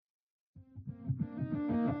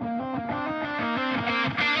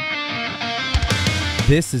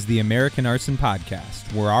This is the American Arson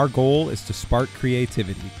Podcast, where our goal is to spark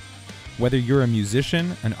creativity. Whether you're a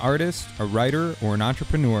musician, an artist, a writer, or an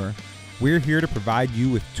entrepreneur, we're here to provide you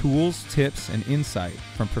with tools, tips, and insight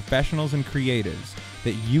from professionals and creatives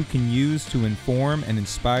that you can use to inform and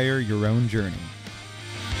inspire your own journey.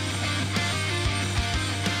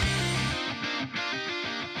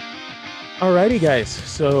 Alrighty, guys.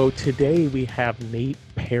 So today we have Nate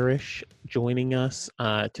Parrish joining us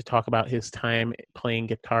to talk about his time playing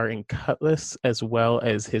guitar in Cutlass, as well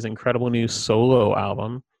as his incredible new solo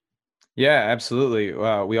album. Yeah, absolutely.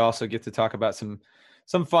 We also get to talk about some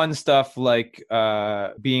fun stuff like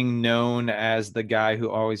being known as the guy who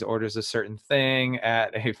always orders a certain thing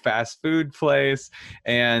at a fast food place,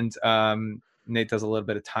 and Nate does a little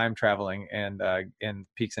bit of time traveling and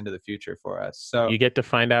peeks into the future for us. So You get to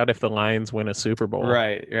find out if the Lions win a Super Bowl.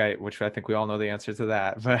 Right. Which I think we all know the answer to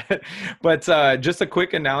that. But just a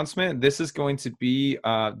quick announcement. This is going to be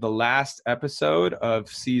the last episode of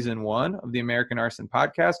season 1 of the American Arson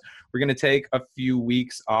Podcast. We're going to take a few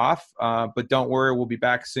weeks off, but don't worry, we'll be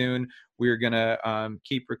back soon. We're going to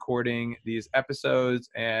keep recording these episodes,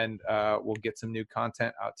 and we'll get some new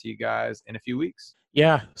content out to you guys in a few weeks.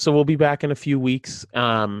 Yeah, so we'll be back in a few weeks.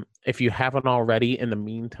 If you haven't already, in the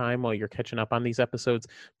meantime, while you're catching up on these episodes,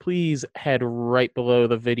 please head right below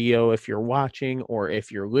the video if you're watching or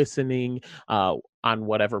if you're listening on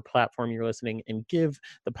whatever platform you're listening, and give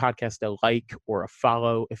the podcast a like or a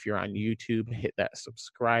follow. If you're on YouTube, hit that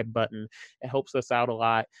subscribe button. It helps us out a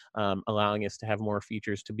lot, allowing us to have more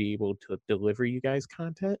features to be able to deliver you guys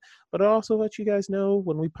content, but it also lets you guys know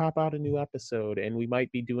when we pop out a new episode, and we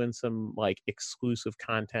might be doing some like exclusive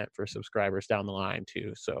content for subscribers down the line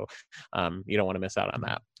too. So you don't want to miss out on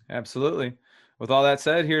that. Absolutely. With all that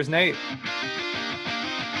said, here's Nate.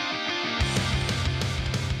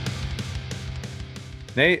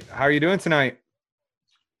 Nate, how are you doing tonight?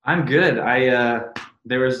 I'm good. I'm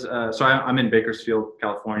in Bakersfield,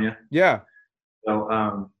 California. Yeah.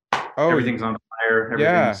 So everything's on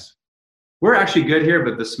fire. We're actually good here,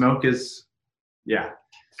 but the smoke is,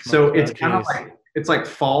 So it's kind of like, it's like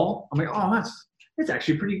fall. I'm like, it's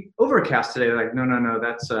actually pretty overcast today. Like, no,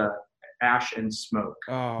 that's ash and smoke.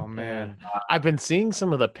 Oh man. I've been seeing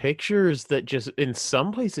some of the pictures that just, in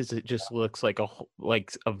some places it just looks like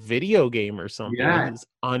a video game or something. Yeah, it's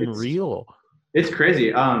unreal. It's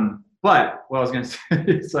crazy. But what I was gonna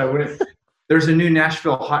say, there's a new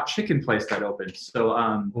Nashville hot chicken place that opened. So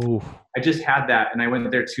I just had that, and I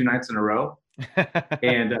went there 2 nights in a row.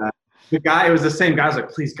 And the guy, it was the same guy. I was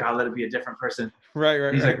like, please God, let it be a different person.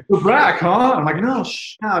 Right. He's like, we're back, huh? I'm like, no,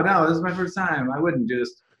 this is my first time. I wouldn't do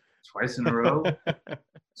this twice in a row,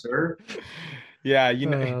 sir. Yeah,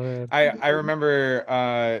 I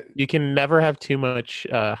remember. You can never have too much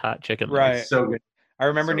hot chicken. Right. It's so good. I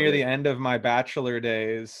remember near the end of my bachelor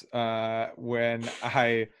days when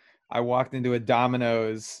I walked into a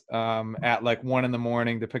Domino's at like 1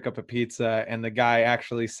 a.m. to pick up a pizza, and the guy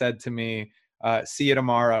actually said to me, "See you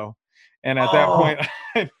tomorrow." And at that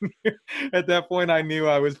point, I knew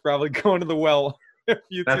I was probably going to the well a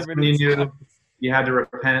few That's too when you minutes. knew you had to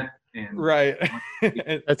repent. And Right.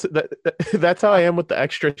 That's how I am with the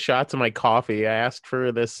extra shots of my coffee. I asked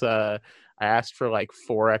for like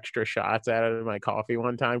 4 extra shots added in my coffee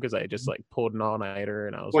one time because I just like pulled an all-nighter,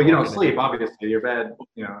 and I was. Well, you don't sleep, obviously. Your bed,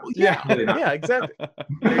 Yeah, exactly.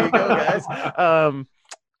 There you go, guys.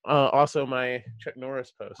 Also, my Chuck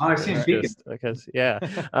Norris post. Oh, I've seen because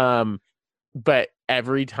but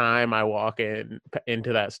every time I walk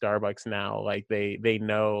into that Starbucks now, like they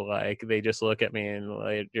know, like they just look at me and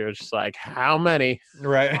like you're just like, how many?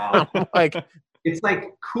 Right. I'm like, it's like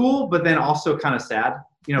cool, but then also kind of sad,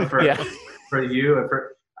 for you and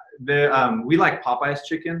for the we like Popeye's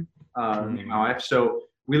chicken, me and my wife. So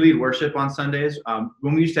we lead worship on Sundays.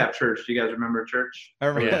 When we used to have church, do you guys remember church? I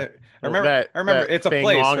remember. Yeah. I remember. It's a thing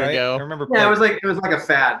place, long right? ago. I remember. Yeah, it was like a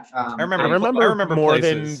fad. I remember more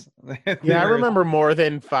places. I remember more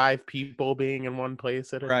than 5 people being in one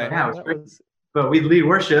place at a Right. time. Yeah, it was great. But we lead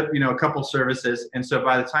worship, a couple services, and so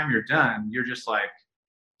by the time you're done, you're just like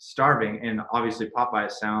starving. And obviously, Popeye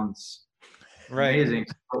sounds amazing.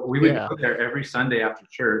 So we would go there every Sunday after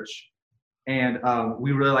church, and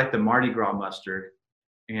we really like the Mardi Gras mustard.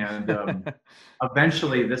 And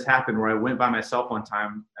eventually, this happened where I went by myself one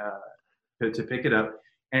time to pick it up,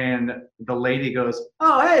 and the lady goes,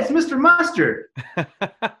 "Oh, hey, it's Mr. Mustard." And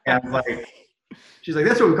I'm like, she's like,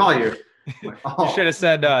 "That's what we call you." Like, You should have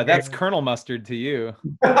said that's Colonel Mustard to you.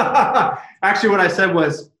 Actually, what I said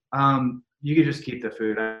was, you can just keep the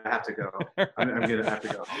food. I have to go. I'm gonna have to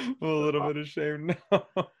go. A little bit of shame now.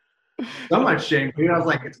 So much shame, dude. I was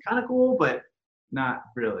like, it's kind of cool, but not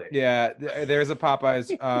really. Yeah, there's a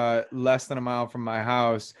Popeyes less than a mile from my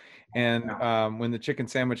house, and when the chicken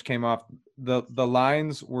sandwich came off, the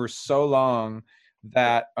lines were so long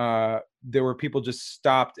that there were people just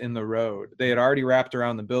stopped in the road. They had already wrapped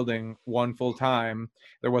around the building one full time.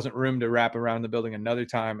 There wasn't room to wrap around the building another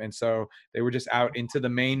time, and so they were just out into the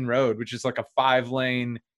main road, which is like a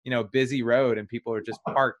 5-lane, busy road, and people are just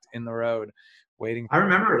parked in the road waiting. I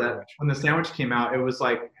remember that when the sandwich came out, it was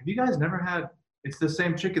like, have you guys never had? It's the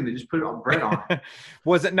same chicken. They just put it on bread on it.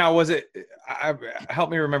 Was it? Help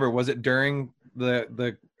me remember. Was it during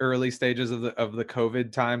the early stages of the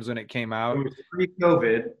COVID times when it came out? It was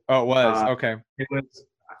pre-COVID. Oh, it was. Okay. It was.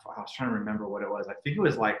 I was trying to remember what it was. I think it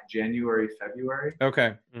was like January, February.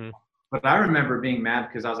 Okay. But I remember being mad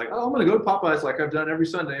because I was like, oh, I'm going to go to Popeyes like I've done every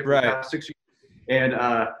Sunday for the past 6 years. And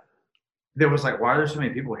there was like, why are there so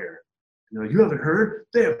many people here? And like, you haven't heard?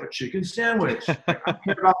 They have a chicken sandwich. Like, I don't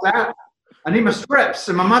care about that. I need my strips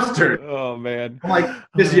and my mustard. Oh, man. I'm like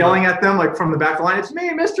just yelling at them like from the back line. It's me,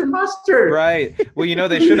 Mr. Mustard. Right. Well,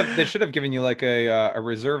 they should have given you like a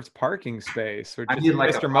reserved parking space, or just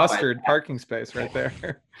like Mr. Mustard parking space right there.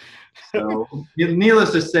 So,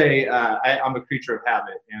 needless to say, I'm a creature of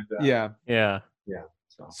habit. And yeah.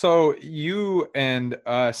 So you and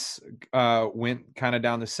us went kind of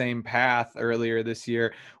down the same path earlier this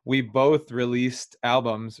year. We both released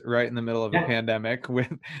albums right in the middle of a pandemic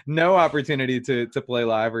with no opportunity to play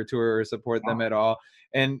live or tour or support them at all.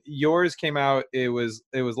 And yours came out, it was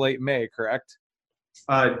late May, correct?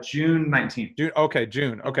 June 19th.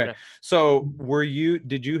 June. Okay. So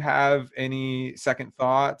did you have any second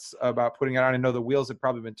thoughts about putting it out? I know the wheels had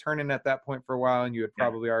probably been turning at that point for a while, and you had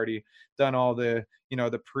probably already done all the,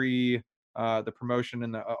 the promotion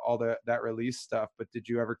and all that release stuff, but did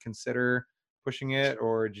you ever consider pushing it,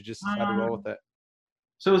 or did you just decide to roll with it?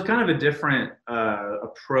 So it was kind of a different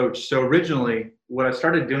approach. So originally what I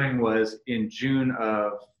started doing was in June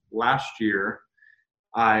of last year,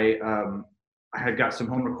 I had got some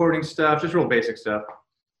home recording stuff, just real basic stuff,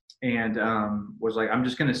 and was like, I'm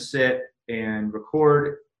just going to sit and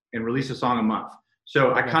record and release a song a month.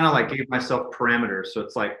 So I kind of like gave myself parameters. So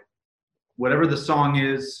it's like, whatever the song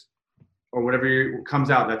is or whatever comes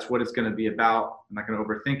out, that's what it's going to be about. I'm not going to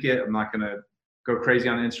overthink it. I'm not going to go crazy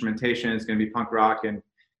on the instrumentation. It's going to be punk rock,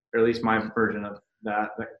 or at least my version of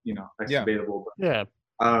that that's debatable.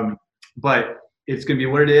 But it's going to be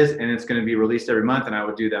what it is, and it's going to be released every month, and I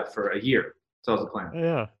would do that for a year. So that was the plan.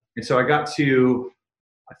 Yeah. And so I got to,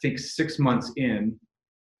 I think, 6 months in,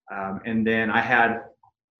 and then I had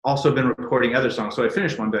also been recording other songs. So I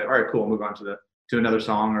finished one, but all right, cool, I'll move on to another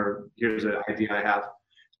song, or here's an idea I have.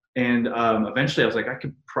 And eventually I was like, I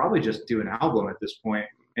could probably just do an album at this point.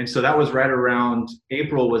 And so that was right around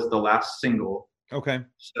April was the last single. Okay.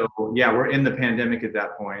 So yeah, we're in the pandemic at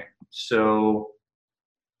that point. So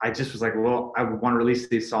I just was like, well, I want to release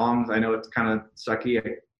these songs. I know it's kind of sucky.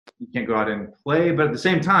 You can't go out and play, but at the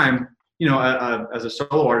same time, as a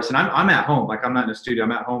solo artist, and I'm at home, like I'm not in a studio,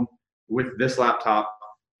 I'm at home with this laptop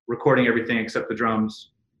recording everything except the drums.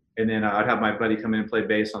 And then I'd have my buddy come in and play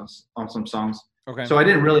bass on some songs. Okay. So I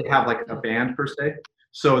didn't really have like a band per se.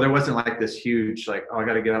 So there wasn't like this huge, like, oh, I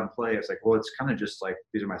got to get out and play. It's like, well, it's kind of just like,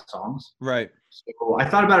 these are my songs. Right. So I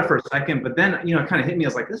thought about it for a second, but then, it kind of hit me. I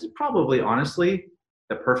was like, this is probably honestly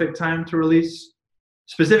the perfect time to release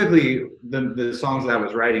specifically the songs that I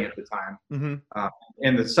was writing at the time. Mm-hmm.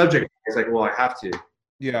 And the subject is like, well, I have to.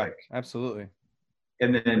 Yeah, absolutely.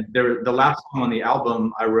 And then the last song on the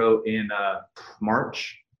album I wrote in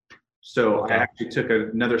March. So I actually took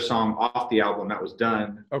another song off the album that was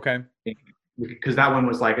done. Okay. Because that one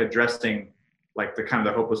was like addressing like the kind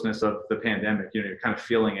of the hopelessness of the pandemic. You're kind of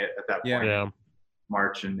feeling it at that point. Yeah.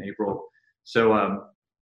 March and April. So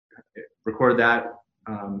recorded that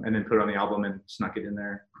and then put it on the album and snuck it in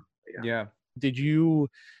there. Yeah. Did you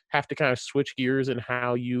have to kind of switch gears in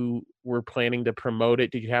how you were planning to promote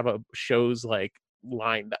it? Did you have shows like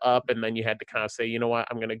lined up, and then you had to kind of say, you know what,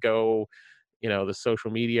 I'm going to go, the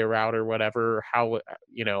social media route or whatever? How,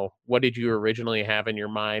 what did you originally have in your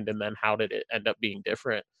mind, and then how did it end up being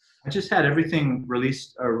different? I just had everything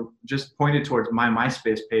released or just pointed towards my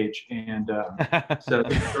MySpace page. And so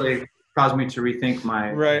it really caused me to rethink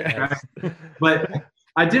my right. But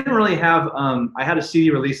I didn't really have, I had a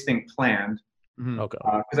CD release thing planned. Okay.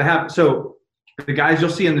 Because so the guys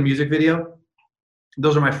you'll see in the music video,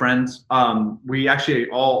 those are my friends. We actually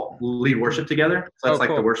all lead worship together. So that's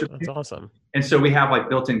cool. The worship. That's awesome. And so we have like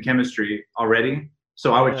built-in chemistry already.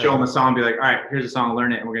 So I would show them a song and be like, all right, here's a song,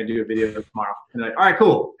 learn it, and we're going to do a video tomorrow. And they're like, all right,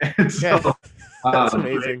 cool. And so, that's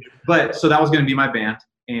amazing. But so that was going to be my band.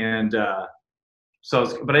 And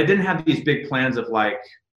but I didn't have these big plans of like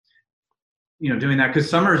doing that because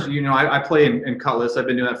summers, I play in Cutlass. I've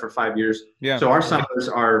been doing that for 5 years. Yeah. So our summers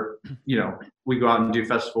are, we go out and do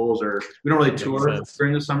festivals, or we don't really tour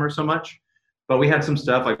during the summer so much. But we had some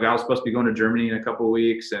stuff, like I was supposed to be going to Germany in a couple of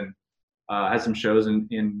weeks, and had some shows in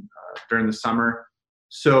during the summer.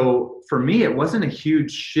 So for me, it wasn't a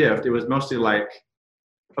huge shift. It was mostly like,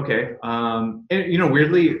 okay. And,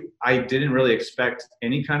 weirdly, I didn't really expect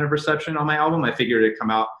any kind of reception on my album. I figured it'd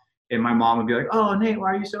come out and my mom would be like, "Oh, Nate,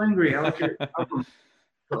 why are you so angry? I like your album.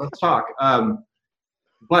 Let's talk."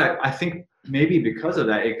 But I think maybe because of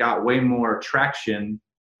that, it got way more traction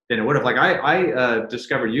than it would have. Like I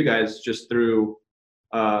discovered you guys just through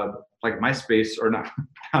like MySpace, or not.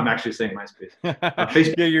 I'm actually saying MySpace.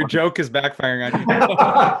 Facebook. Yeah, your joke is backfiring on you.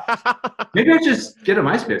 Maybe I just get a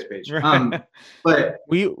MySpace page. But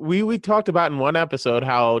we talked about in one episode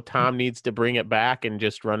how Tom needs to bring it back and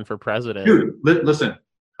just run for president. Dude, listen,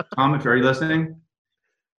 Tom, if you're listening,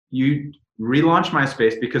 you relaunch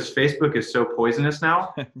MySpace because Facebook is so poisonous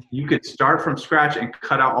now. You could start from scratch and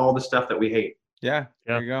cut out all the stuff that we hate. Yeah,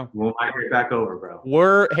 there you go. We'll migrate back over,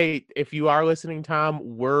 bro. Hey, if you are listening, Tom,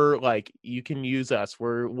 we're like, you can use us.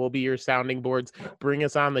 We'll be your sounding boards. Bring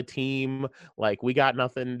us on the team. Like, we got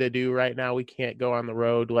nothing to do right now. We can't go on the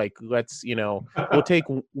road. Like, let's, we'll take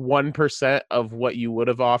 1% of what you would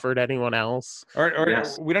have offered anyone else. Or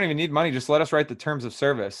yes. We don't even need money. Just let us write the terms of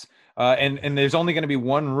service. And there's only going to be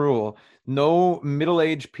one rule: no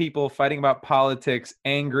middle-aged people fighting about politics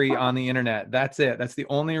angry on the internet. That's it. That's the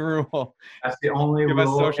only rule. That's the only rule. Give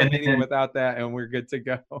us social media without that, and we're good to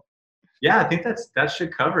go. Yeah, I think that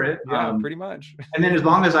should cover it. Yeah, pretty much. And then as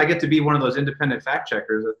long as I get to be one of those independent fact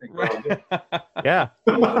checkers, I think we're all good. Yeah.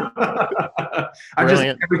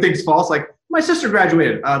 Everything's false. Like, my sister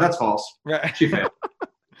graduated. That's false. Right. She failed.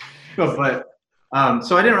 But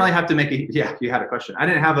so I didn't really have to make you had a question. I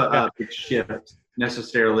didn't have a big shift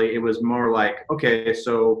necessarily. It was more like, okay,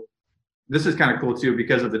 so this is kind of cool too,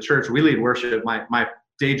 because of the church. We lead worship. My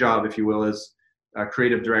day job, if you will, is a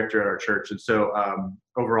creative director at our church. And so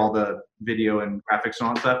over all the video and graphics and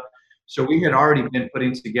all that stuff. So we had already been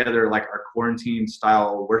putting together like our quarantine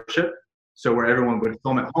style worship. So where everyone would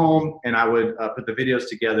film at home, and I would put the videos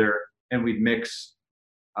together, and we'd mix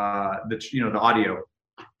the audio.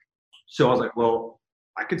 So I was like, well,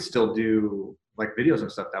 I could still do like videos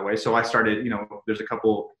and stuff that way. So I started,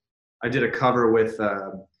 I did a cover with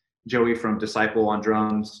Joey from Disciple on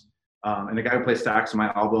drums, and the guy who plays sax on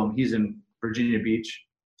my album, he's in Virginia Beach.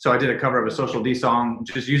 So I did a cover of a Social D song,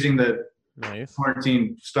 just using the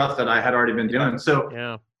quarantine stuff that I had already been doing. So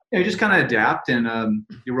you just kind of adapt, and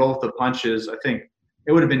you roll with the punches. I think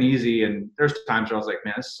it would have been easy, and there's times where I was like,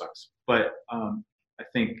 man, this sucks. But I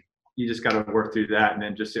think you just got to work through that, and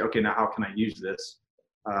then just say, okay, now how can I use this?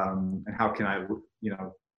 And how can I,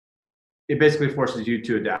 it basically forces you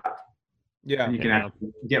to adapt. Yeah. And you can actually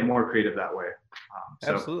get more creative that way.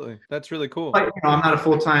 Absolutely. That's really cool. Like, I'm not a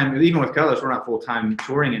full-time, even with Colors, we're not full-time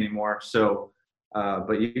touring anymore. So,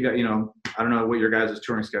 but you got, I don't know what your guys'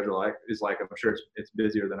 touring schedule is like. I'm sure it's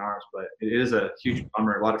busier than ours, but it is a huge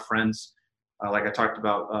bummer. A lot of friends, like I talked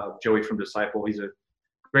about, Joey from Disciple, he's a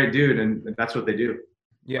great dude, and that's what they do.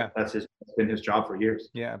 Yeah. That's been his job for years.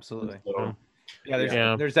 Yeah, absolutely. So,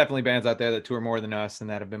 there's definitely bands out there that tour more than us and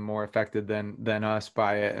that have been more affected than us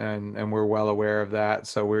by it, and we're well aware of that.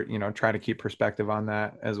 So we're trying to keep perspective on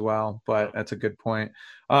that as well. But that's a good point.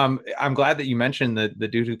 I'm glad that you mentioned the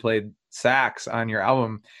dude who played sax on your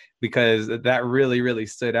album, because that really, really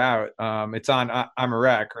stood out. It's on I'm a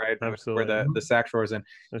Wreck, right? Absolutely. Where the sax roars in.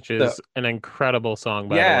 Which is an incredible song,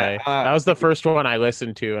 by the way. That was the first one I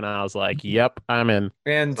listened to, and I was like, yep, I'm in.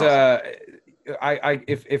 And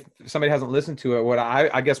if somebody hasn't listened to it, what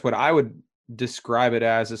I would describe it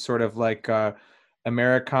as is sort of like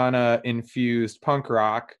Americana infused punk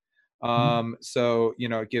rock. So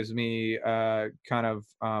it gives me kind of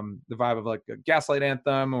the vibe of like a Gaslight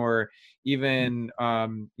Anthem, or even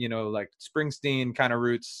like Springsteen kind of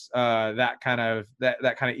roots, that kind of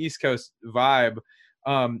East Coast vibe.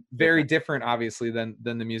 Very different, obviously, than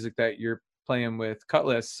the music that you're playing with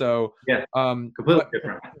Cutlass. So completely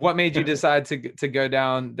different. What made you decide to go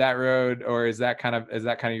down that road, or is that kind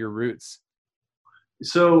of your roots?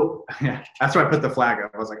 So that's why I put the flag up.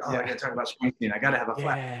 I was like, I gotta talk about Springsteen. I gotta have a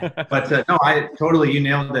flag. But no, you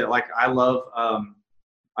nailed it. Like, I love.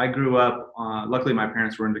 I grew up. Luckily, my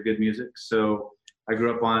parents were into good music, so I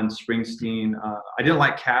grew up on Springsteen. I didn't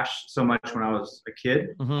like Cash so much when I was a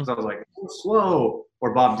kid, because I was like, slow,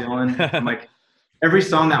 or Bob Dylan. I'm like, every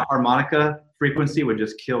song, that harmonica frequency would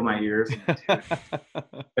just kill my ears.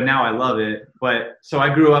 But now I love it. But so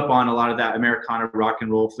I grew up on a lot of that Americana rock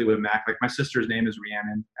and roll, Fleetwood Mac. Like, my sister's name is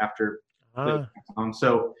Rhiannon after the song.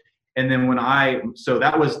 So And then so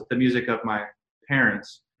that was the music of my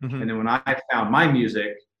parents. And then when I found my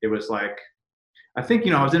music, it was like, I think,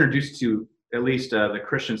 I was introduced to at least the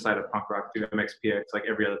Christian side of punk rock through MXPX, like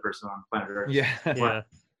every other person on planet Earth. Yeah.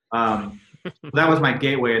 That was my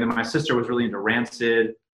gateway. And then my sister was really into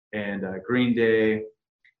Rancid and Green Day.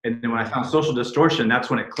 And then when I found Social Distortion, that's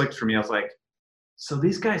when it clicked for me. I was like, so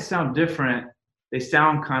these guys sound different. They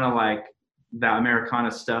sound kind of like that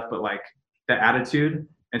Americana stuff, but like the attitude.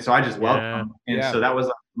 And so I just loved them. And so that was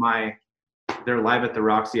like their Live at the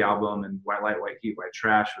Roxy album, and White Light, White Heat, White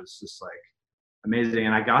Trash was just like amazing.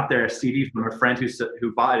 And I got there a CD from a friend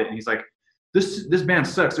who bought it, and he's like, this band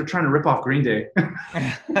sucks. They're trying to rip off Green Day.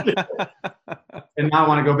 And now I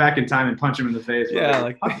want to go back in time and punch him in the face. Yeah,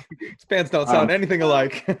 like these bands don't sound anything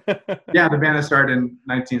alike. Yeah, the band that started in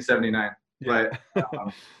 1979. Yeah. But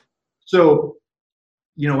so,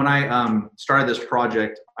 when I started this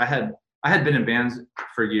project, I had been in bands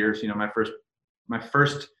for years. My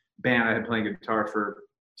first band, I had playing guitar for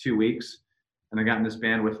 2 weeks, and I got in this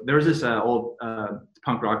band there was this old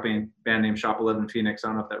punk rock band named Shop 11 Phoenix. I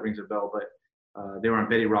don't know if that rings a bell, but they were on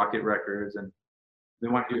Betty Rocket Records, and they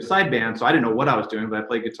wanted to do a side band. So I didn't know what I was doing, but I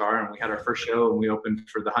played guitar, and we had our first show, and we opened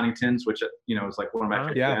for the Huntingtons, which was like one of my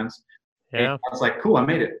favorite bands. Yeah. And I was like, cool, I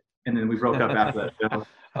made it. And then we broke up after that show.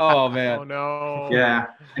 Oh man. Oh no. Yeah.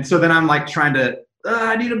 And so then I'm like trying to,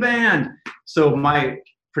 I need a band. So my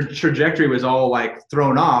trajectory was all like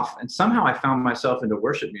thrown off, and somehow I found myself into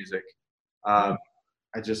worship music. I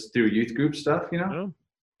just through youth group stuff,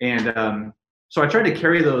 and so I tried to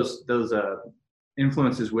carry those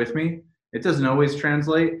influences with me. It doesn't always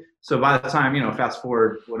translate. So by the time, fast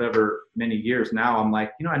forward whatever many years now, I'm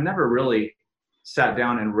like, I never really sat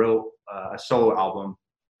down and wrote a solo album.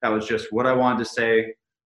 That was just what I wanted to say.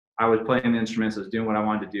 I was playing the instruments. I was doing what I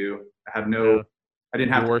wanted to do. I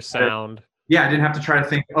didn't have your sound. Yeah, I didn't have to try to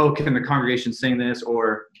think, can the congregation sing this,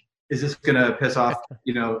 or is this gonna piss off,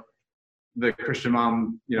 the Christian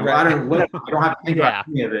mom? Right. I don't have to think about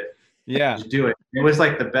any of it. Yeah, just do it. It was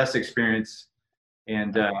like the best experience,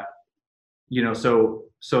 and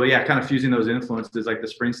so yeah, kind of fusing those influences, like the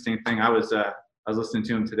Springsteen thing. I was listening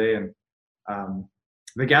to him today, and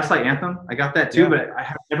the Gaslight Anthem, I got that too, but I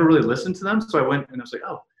have never really listened to them. So I went and I was like,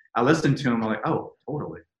 I listened to them. I'm like,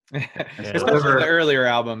 totally. Especially the earlier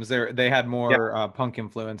albums, they had more punk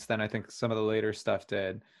influence than I think some of the later stuff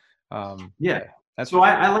did. That's so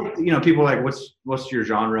I like, people are like, what's your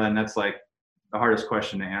genre? And that's like the hardest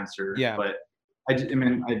question to answer. Yeah. But I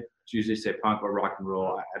usually say punk or rock and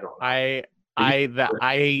roll. I don't know.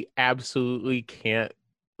 I absolutely can't.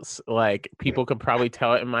 Like, people could probably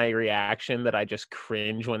tell it in my reaction that I just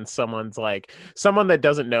cringe when someone that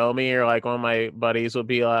doesn't know me, or like one of my buddies will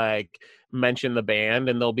be like, mention the band,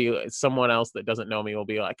 and there'll be someone else that doesn't know me will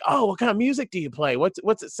be like, oh, what kind of music do you play? What's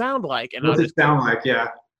it sound like? And what's it sound like? Yeah.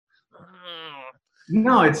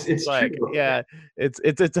 No, it's like, true. Yeah, it's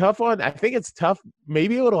a tough one. I think it's tough,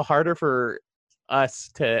 maybe a little harder for us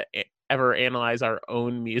to ever analyze our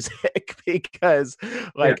own music, because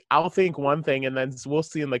I'll think one thing, and then we'll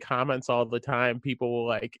see in the comments all the time people will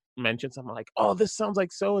like mention something like, oh, this sounds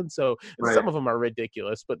like so and so. Some of them are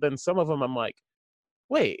ridiculous, but then some of them I'm like,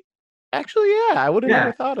 wait, actually, I would have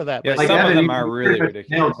never thought of that. Yeah, some of them are really ridiculous.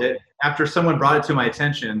 Nailed it. After someone brought it to my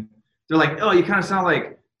attention, they're like, oh, you kind of sound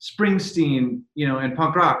like Springsteen, in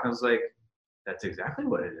punk rock. I was like, that's exactly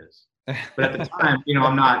what it is. But at the time,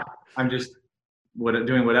 I'm just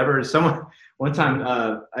doing whatever. One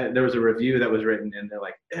time, there was a review that was written, and they're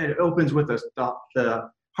like, it opens with the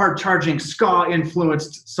hard charging ska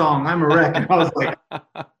influenced song, I'm a Wreck. And I was like,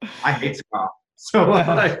 I hate ska. So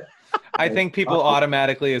I think people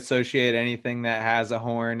automatically associate anything that has a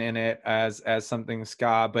horn in it as something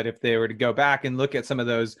ska. But if they were to go back and look at some of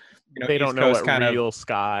those, they don't know what real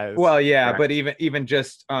ska is. Well, yeah, but even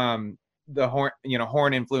just the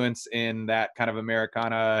horn influence in that kind of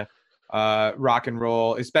Americana rock and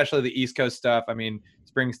roll, especially the East Coast stuff. I mean,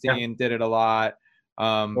 Springsteen did it a lot,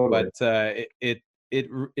 but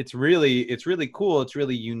it's really cool. It's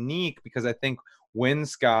really unique, because I think when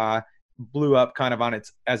ska blew up kind of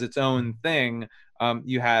as its own thing,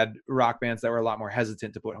 you had rock bands that were a lot more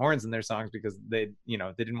hesitant to put horns in their songs because they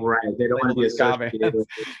didn't they don't want to be associated with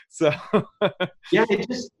it. So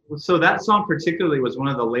so that song particularly was one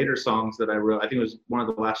of the later songs that I wrote. I think it was one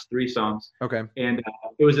of the last 3 songs. Okay. And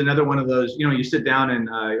it was another one of those, you sit down and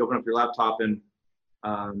you open up your laptop, and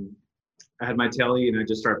I had my telly, and I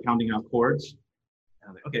just started pounding out chords. And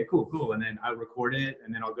I'm like, okay, cool. And then I record it,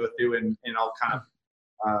 and then I'll go through and I'll kind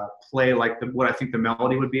of play like what I think the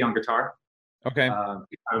melody would be on guitar. Okay. I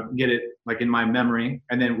get it like in my memory,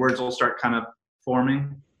 and then words will start kind of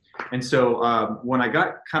forming. And so when I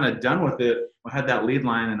got kind of done with it, I had that lead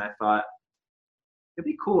line, and I thought it'd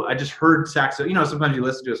be cool. I just heard sax. You know, sometimes you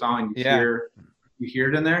listen to a song and you hear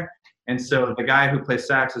it in there. And so the guy who plays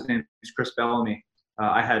sax, his name is Chris Bellamy.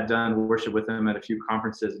 I had done worship with him at a few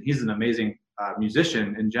conferences, and he's an amazing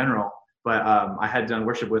musician in general. But I had done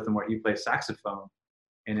worship with him where he plays saxophone,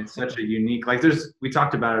 and it's such a unique. Like, we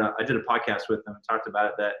talked about it. I did a podcast with him and talked about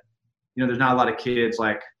it that, you know, there's not a lot of kids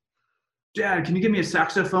like, Dad, can you give me a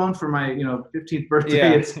saxophone for my, 15th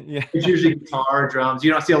birthday? Yeah. It's usually guitar, drums.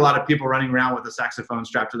 You don't see a lot of people running around with a saxophone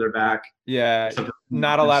strapped to their back. Yeah.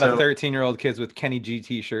 Not a lot of 13-year-old kids with Kenny G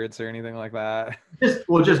t-shirts or anything like that.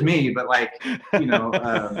 Just me, but like,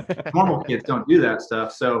 normal kids don't do that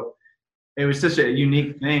stuff. So it was such a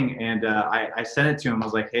unique thing. And I sent it to him. I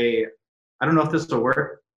was like, hey, I don't know if this will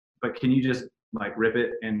work, but can you just like rip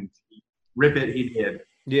it? And rip it, he did.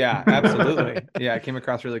 Yeah, absolutely. Yeah, it came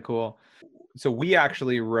across really cool. So we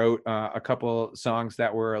actually wrote a couple songs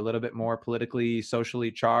that were a little bit more politically,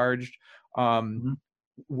 socially charged,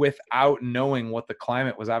 without knowing what the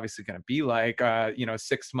climate was obviously going to be like.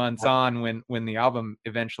 6 months on, when the album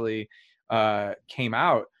eventually came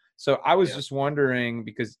out. So I was just wondering,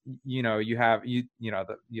 because you have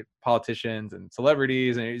politicians and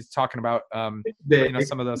celebrities, and he's talking about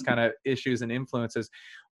some of those kind of issues and influences.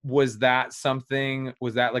 Was that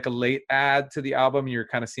like a late add to the album? You're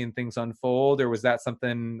kind of seeing things unfold, or was that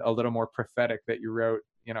something a little more prophetic that you wrote,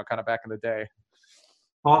 kind of back in the day?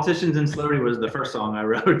 Politicians and Celebrity was the first song I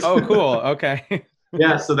wrote. Oh, cool. Okay.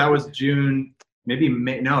 Yeah. So that was June, maybe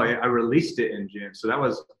May. No, I released it in June. So that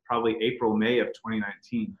was probably April, May of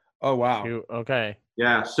 2019. Oh, wow. Okay.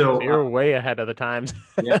 Yeah. So you're way ahead of the times.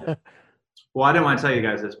 Yeah. Well, I didn't want to tell you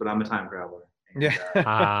guys this, but I'm a time traveler.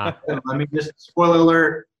 Yeah. Let me just, spoiler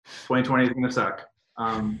alert, 2020 is going to suck.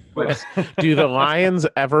 But do the Lions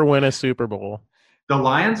ever win a Super Bowl? The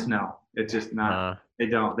Lions? No, it's just not. They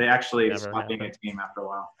don't. They actually stopped being a team after a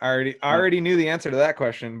while. I already knew the answer to that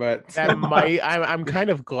question, but that I'm kind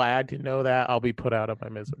of glad to know that. I'll be put out of my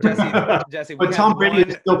misery. Jesse, but Tom Brady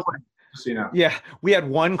is still playing. Yeah, we had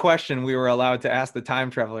one question we were allowed to ask the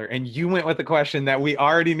time traveler, and you went with the question that we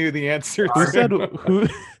already knew the answer to.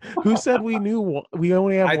 Who said we knew? We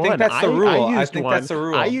only have one. I think that's the rule. I think that's the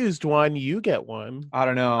rule. I used one. You get one. I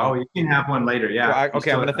don't know. Oh, you can have one later. Yeah. Well, I'm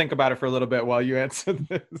going to think about it for a little bit while you answer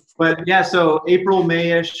this. But yeah, so April,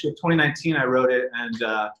 May-ish of 2019, I wrote it,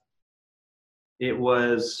 and it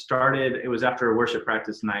was after a worship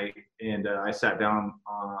practice night, and I sat down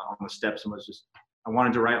on the steps and I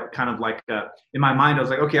wanted to write kind of like in my mind, I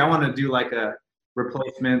was like, okay, I want to do like a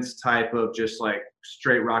Replacements type of just like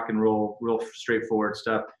straight rock and roll, real straightforward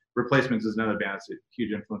stuff. Replacements is another band that's a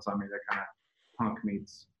huge influence on me. That kind of punk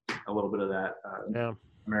meets a little bit of that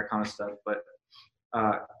Americana stuff. But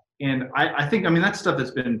and I think, that's stuff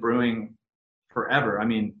that's been brewing forever.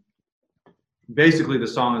 Basically the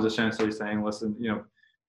song is essentially saying, listen,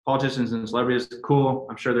 politicians and celebrities, cool.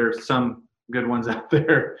 I'm sure there's some good ones out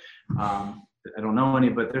there. I don't know any,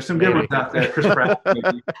 but there's some good ones out there. Chris Pratt,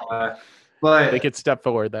 maybe. But they could step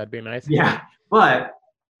forward. That'd be nice. Yeah, but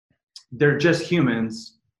they're just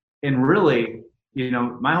humans. And really,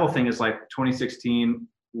 my whole thing is like 2016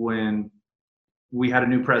 when we had a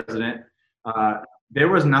new president. There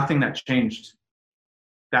was nothing that changed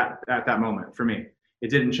at that moment for me.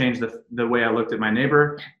 It didn't change the way I looked at my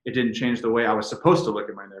neighbor. It didn't change the way I was supposed to look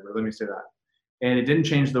at my neighbor. Let me say that. And it didn't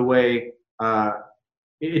change the way.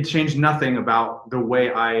 It changed nothing about the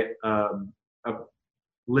way I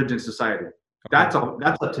lived in society. That's up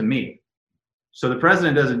to me. So the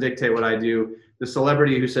president doesn't dictate what I do. The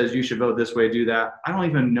celebrity who says you should vote this way, do that. I don't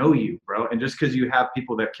even know you, bro. And just because you have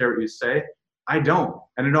people that care what you say, I don't.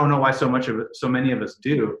 And I don't know why so many of us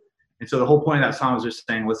do. And so the whole point of that song was just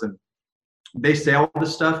saying, listen, they say all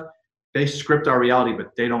this stuff, they script our reality,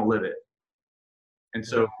 but they don't live it. And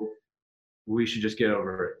so we should just get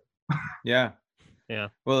over it. Yeah. Yeah.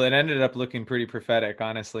 Well, it ended up looking pretty prophetic,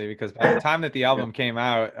 honestly, because by the time that the album came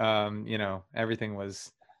out, everything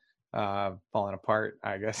was falling apart,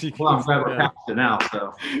 I guess. Well, I'm glad we're past it now,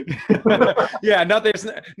 so. Yeah, there's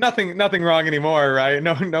nothing wrong anymore, right?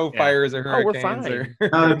 No fires or hurricanes.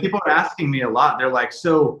 People are asking me a lot. They're like,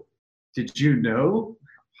 so did you know?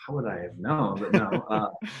 How would I have known? But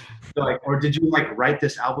no. Or did you write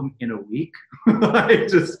this album in a week?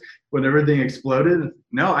 Just when everything exploded?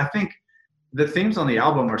 No, I think the themes on the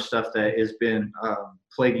album are stuff that has been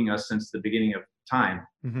plaguing us since the beginning of time.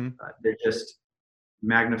 Mm-hmm. They're just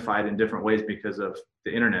magnified in different ways because of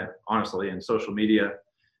the internet, honestly, and social media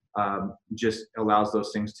just allows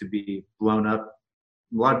those things to be blown up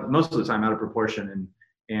most of the time out of proportion,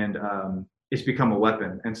 and it's become a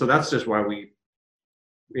weapon. And so that's just why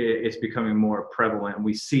it's becoming more prevalent and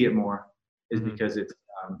we see it more is because it's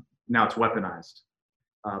now it's weaponized.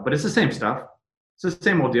 But it's the same stuff. It's the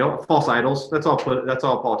same old deal. False idols. That's all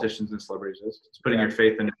politicians and celebrities is. It's putting your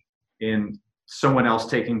faith in someone else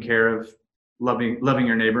taking care of loving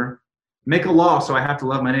your neighbor. Make a law so I have to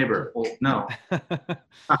love my neighbor. Well, no, that's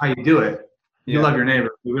not how you do it. You love your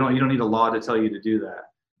neighbor. You don't need a law to tell you to do that.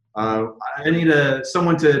 I need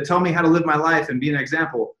someone to tell me how to live my life and be an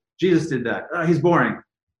example. Jesus did that. He's boring.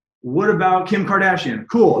 What about Kim Kardashian?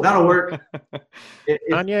 Cool, that'll work.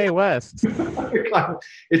 Kanye West.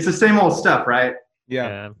 It's the same old stuff, right?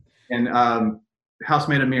 Yeah. And house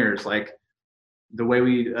made of mirrors, like the way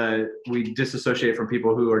we disassociate from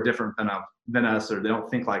people who are different than us, or they don't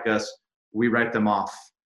think like us. We write them off.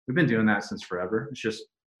 We've been doing that since forever. It's just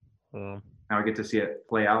now I get to see it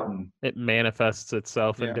play out, and it manifests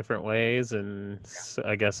itself in different ways, and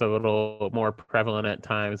I guess a little more prevalent at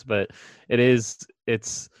times. But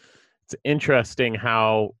it's interesting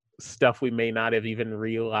how stuff we may not have even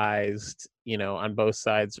realized, on both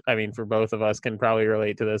sides. I mean, for both of us can probably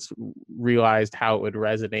relate to this, realized how it would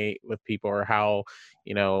resonate with people, or how,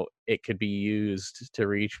 it could be used to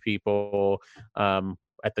reach people.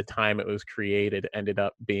 At the time it was created, ended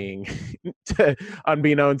up being,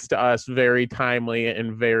 unbeknownst to us, very timely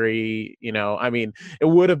and very, it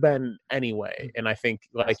would have been anyway. And I think,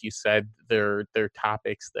 like you said, they're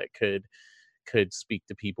topics that could speak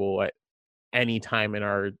to people at any time in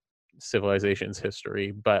our civilization's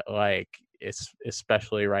history, but like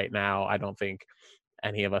especially right now, I don't think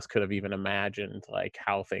any of us could have even imagined like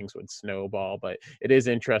how things would snowball. But it is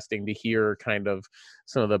interesting to hear kind of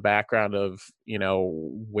some of the background of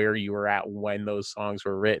where you were at when those songs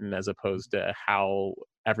were written, as opposed to how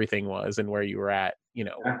everything was and where you were at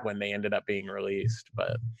when they ended up being released.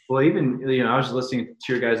 But even I was listening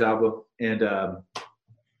to your guys' album, and I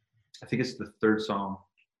think it's the third song.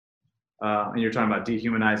 And you're talking about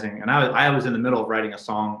dehumanizing, and I was in the middle of writing a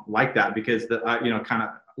song like that, because kind of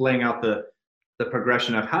laying out the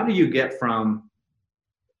progression of how do you get from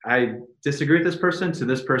I disagree with this person to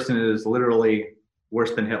this person is literally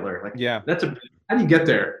worse than Hitler. Like, how do you get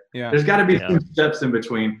there? Yeah, there's got to be some steps in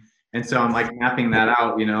between, and so I'm like mapping that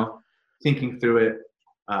out, thinking through it.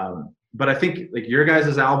 But I think like your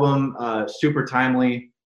guys' album, super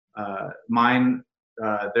timely. Mine,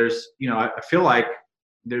 there's I feel like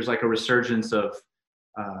there's like a resurgence of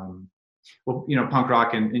punk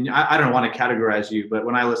rock, and I don't want to categorize you, but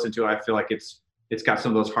when I listen to it, I feel like it's got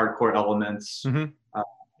some of those hardcore elements,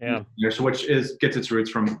 so which gets its roots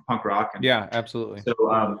from punk rock. And absolutely.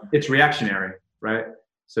 So it's reactionary, right?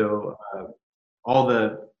 So all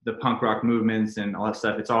the punk rock movements and all that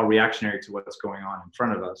stuff, it's all reactionary to what's going on in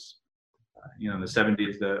front of us. In the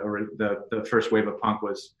 70s, the first wave of punk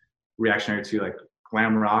was reactionary to like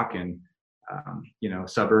glam rock and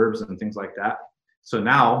suburbs and ththings like that. So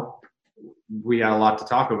now we got a lot to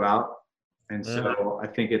talk about, and so I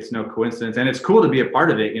think it's no coincidence, and it's cool to be a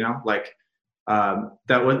part of it. Like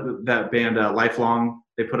that band Lifelong,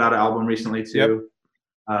 they put out an album recently too.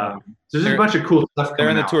 So there's a bunch of cool stuff. They're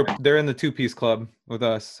in the tour. They're in the 2-piece club with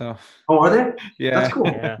us. So. Oh, are they? Yeah, that's cool.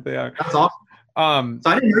 Yeah, they are. That's awesome. So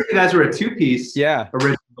I didn't know you guys were a 2-piece.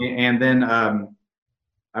 Originally, and then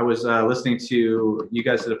I was listening to you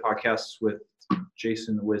guys did a podcast with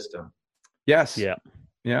Jason Wisdom. Yes. Yeah.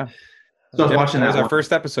 So I was watching that. That was our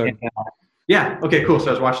first episode. And, okay, cool. So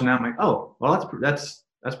I was watching that. I'm like, oh, well, that's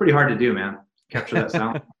pretty hard to do, man. Capture that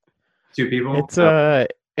sound. 2 people.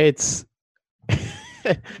 It's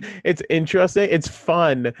it's interesting. It's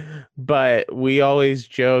fun, but we always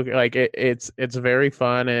joke like it's very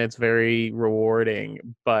fun and it's very rewarding.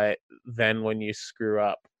 But then when you screw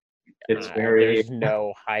up, it's there's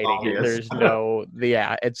no hiding obvious. It. There's no,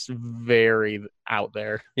 it's very out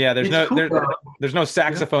there. Yeah, there's there's no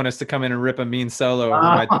saxophonist to come in and rip a mean solo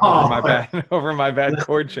over my bad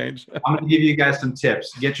chord change. I'm gonna give you guys some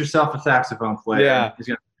tips. Get yourself a saxophone player. Yeah.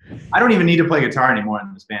 I don't even need to play guitar anymore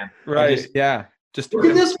in this band. Right. Just look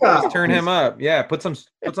at this guy. Turn him up. Yeah. Put some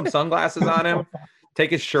sunglasses on him.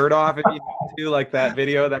 Take his shirt off if you need to, like that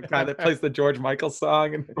video that plays the George Michael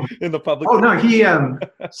song in the public. Oh no, he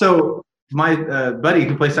so my buddy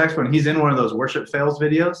who plays saxophone, he's in one of those worship fails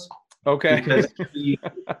videos. Okay. Because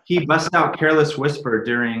he busts out Careless Whisper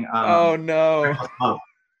during oh no.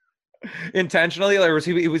 Intentionally, or was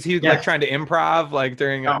he like trying to improv like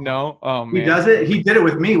during no? Oh man. He does it. He did it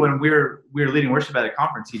with me when we were leading worship at a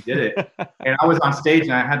conference. He did it. And I was on stage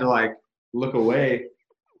and I had to like look away.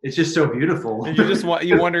 It's just so beautiful. And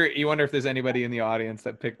you wonder if there's anybody in the audience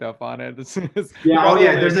that picked up on it. There's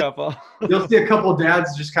a couple. You'll see a couple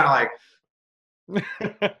dads just kind of like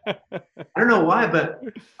I don't know why, but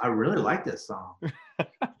I really like this song.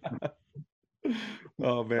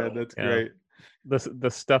 Oh man, that's great. The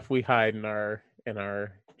stuff we hide in our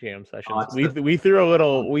jam sessions. Oh, we threw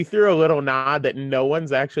a little nod that no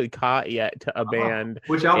one's actually caught yet to a band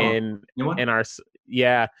which album?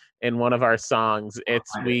 in one of our songs.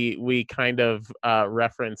 It's we kind of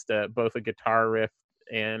referenced both a guitar riff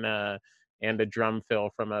and a drum fill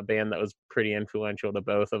from a band that was pretty influential to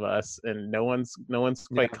both of us, and no one's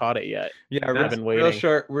quite caught it yet. Yeah, I've been waiting.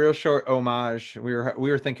 real short homage. We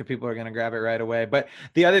were thinking people are gonna grab it right away, but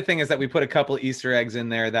the other thing is that we put a couple Easter eggs in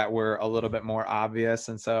there that were a little bit more obvious,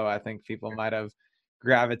 and so I think people might have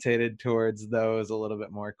gravitated towards those a little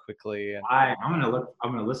bit more quickly. And I'm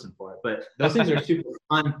gonna listen for it, but those things are super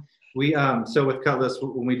fun. We so with Cutlass,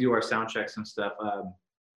 when we do our sound checks and stuff,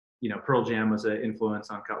 Pearl Jam was an influence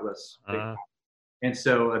on Cutlass. And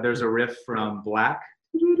so there's a riff from Black.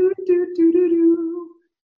 So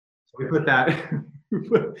we put that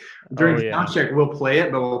during sound check. We'll play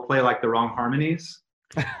it, but we'll play like the wrong harmonies.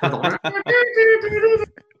 And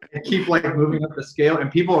keep like moving up the scale, and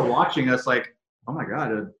people are watching us like, oh my god,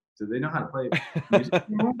 do they know how to play music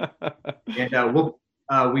anymore?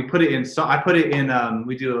 And we put it in. So I put it in.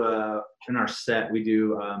 We do in our set. We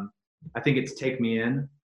do. I think it's "Take Me In."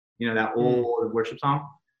 That old worship song.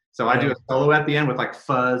 So I do a solo at the end with like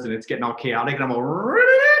fuzz, and it's getting all chaotic, and I'm all.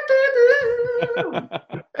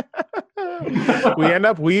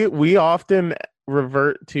 We often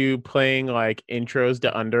revert to playing like intros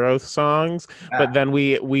to Under Oath songs, but then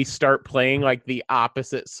we start playing like the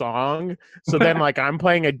opposite song. So then like I'm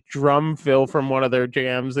playing a drum fill from one of their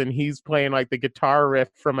jams, and he's playing like the guitar riff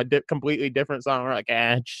from a completely different song. We're like,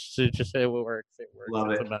 just it works.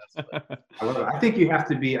 Love it. I love it. I think you have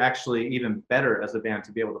to be actually even better as a band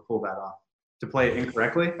to be able to pull that off. To play it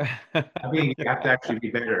incorrectly, I mean, you have to actually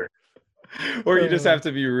be better. Or you just have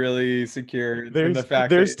to be really secure in the fact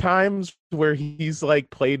there's times where he's like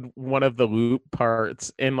played one of the loop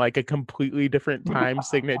parts in like a completely different time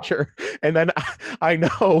signature, and then I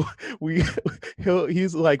know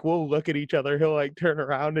he's like, we'll look at each other, he'll like turn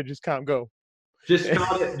around and just kind of go, just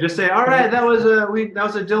say, all right, that was a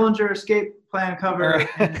Dillinger Escape Plan cover.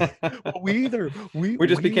 Well, we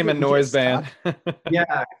just became a noise band.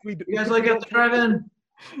 Yeah, you guys like it to drive in.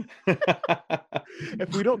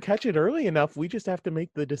 If we don't catch it early enough, we just have to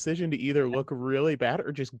make the decision to either look really bad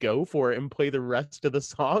or just go for it and play the rest of the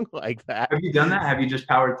song like that. Have you done that? Have you just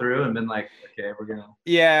powered through and been like, okay, we're gonna?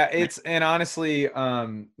 Yeah, and honestly,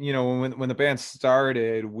 when the band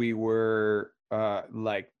started, we were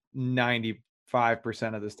like 95%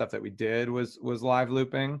 of the stuff that we did was live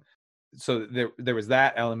looping. So there was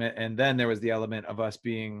that element, and then there was the element of us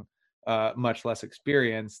being much less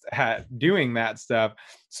experienced at doing that stuff.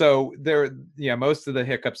 So most of the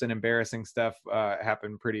hiccups and embarrassing stuff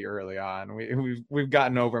happened pretty early on. We've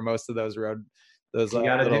gotten over most of those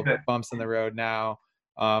little bumps in the road now.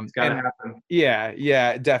 It's gotta happen.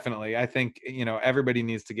 Yeah, definitely. I think everybody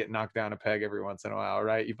needs to get knocked down a peg every once in a while,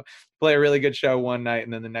 right? You play a really good show one night,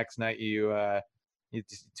 and then the next night you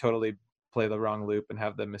just totally play the wrong loop and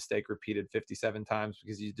have the mistake repeated 57 times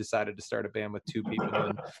because you decided to start a band with two people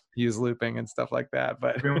and use looping and stuff like that.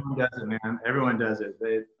 But everyone does it, man. Everyone does it.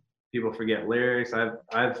 People forget lyrics.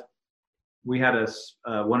 We had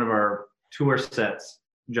one of our tour sets.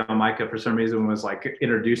 John Micah, for some reason, was like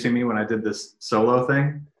introducing me when I did this solo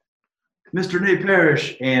thing. Mr. Nate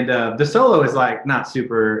Parrish, and the solo is like not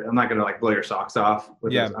super. I'm not gonna like blow your socks off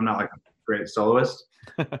with this. I'm not like a great soloist,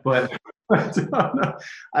 but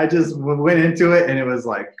I just went into it, and it was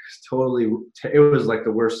like it was like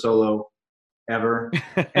the worst solo the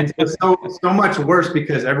and so much worse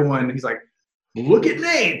because he's like, look at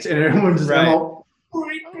Nate, and everyone's just all,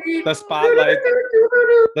 the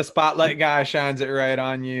spotlight guy shines it right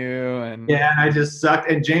on you, and I just sucked,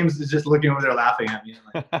 and James is just looking over there laughing at me.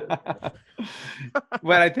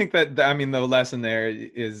 But I think that the lesson there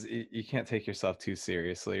is you can't take yourself too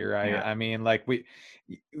seriously, right? Yeah. I mean, like we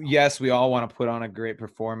all want to put on a great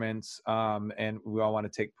performance, and we all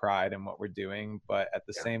want to take pride in what we're doing, but at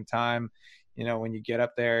the same time, when you get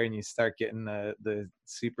up there and you start getting the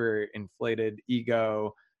super inflated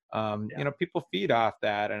ego, people feed off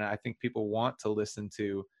that, and I think people want to listen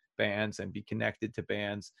to bands and be connected to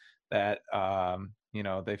bands that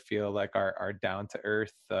they feel like are down to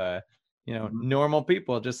earth, normal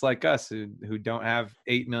people just like us who don't have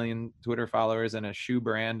 8 million Twitter followers and a shoe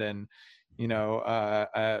brand and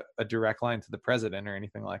a direct line to the president or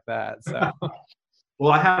anything like that. So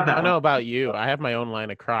well, I have that. I don't know about you. I have my own line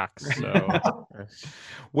of Crocs. So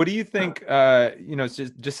what do you think,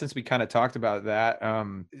 just since we kind of talked about that,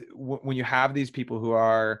 when you have these people who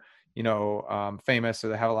are famous, or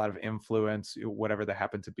they have a lot of influence, whatever they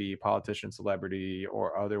happen to be, politician, celebrity,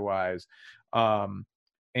 or otherwise.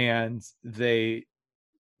 And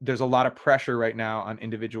there's a lot of pressure right now on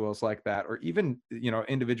individuals like that, or even,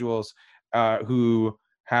 individuals who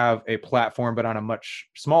have a platform, but on a much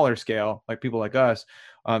smaller scale, like people like us,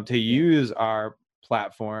 to use our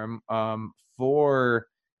platform for,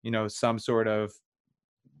 some sort of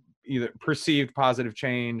either perceived positive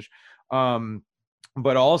change.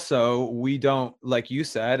 But also, we don't, like you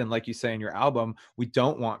said, and like you say in your album, we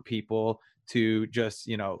don't want people to just,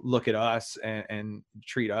 look at us and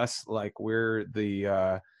treat us like we're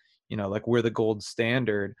the, like we're the gold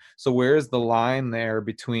standard. So where's the line there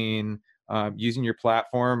between using your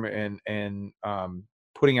platform and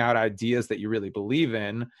putting out ideas that you really believe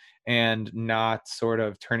in, and not sort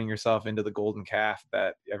of turning yourself into the golden calf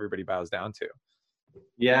that everybody bows down to?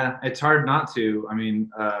 Yeah, it's hard not to. I mean,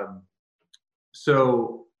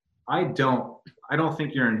 so I don't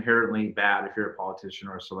think you're inherently bad if you're a politician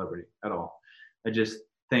or a celebrity at all. I just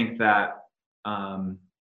think that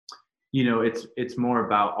it's more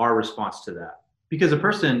about our response to that. Because a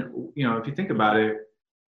person, if you think about it,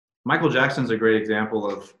 Michael Jackson's a great example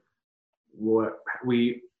of what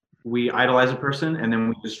we idolize a person and then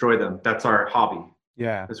we destroy them. That's our hobby.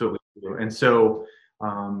 Yeah, that's what we do. And so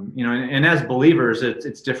and as believers,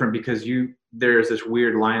 it's different, because there's this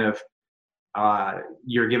weird line of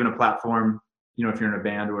you're given a platform, if you're in a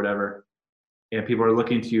band or whatever, and people are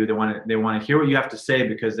looking to you, they want to hear what you have to say,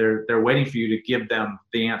 because they're waiting for you to give them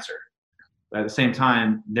the answer. But at the same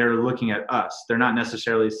time, they're looking at us. They're not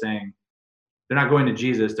necessarily saying, they're not going to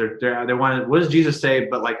Jesus. They want, what does Jesus say?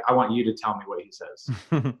 But like, I want you to tell me what he says.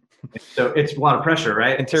 So it's a lot of pressure,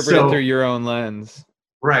 right? Interpret it through your own lens.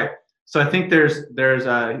 Right. So I think there's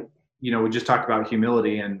we just talked about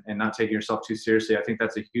humility and not taking yourself too seriously. I think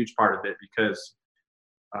that's a huge part of it, because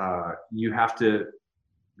you have to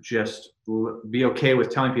just be okay with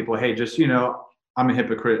telling people, hey, just, I'm a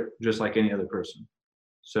hypocrite just like any other person.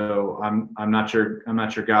 So I'm not your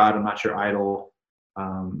God. I'm not your idol.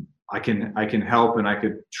 I can help, and I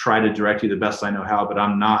could try to direct you the best I know how, but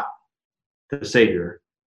I'm not the savior.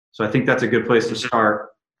 So I think that's a good place to start.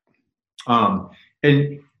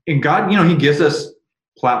 And God, he gives us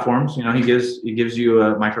platforms. He gives you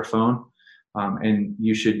a microphone, and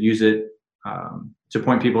you should use it to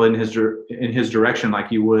point people in his direction,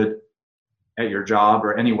 like you would at your job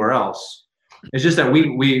or anywhere else. It's just that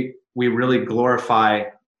we really glorify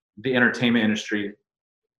the entertainment industry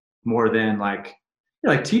more than like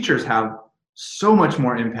teachers have so much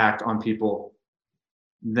more impact on people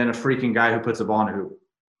than a freaking guy who puts a ball in a hoop.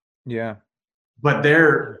 Yeah. But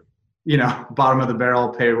they're, bottom of the barrel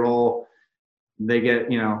payroll. They get,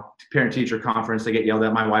 parent teacher conference, they get yelled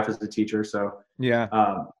at. My wife is a teacher. So, yeah.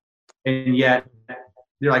 And yet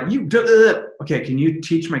they're like, okay, can you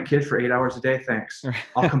teach my kid for 8 hours a day? Thanks.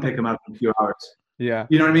 I'll come pick him up in a few hours. Yeah.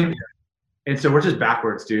 You know what I mean? And so we're just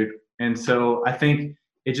backwards, dude. And so I think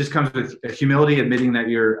it just comes with humility, admitting that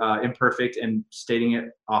you're imperfect and stating it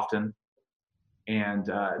often, and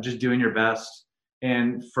just doing your best.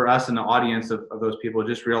 And for us in the audience of those people,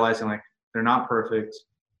 just realizing like they're not perfect.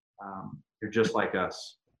 They're just like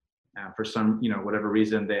us. And for some, whatever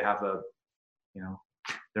reason, they have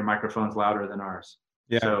their microphone's louder than ours.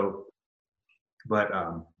 Yeah. So, but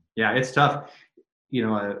it's tough.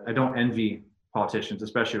 I don't envy politicians,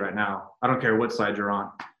 especially right now. I don't care what side you're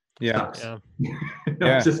on. Yeah. Sucks.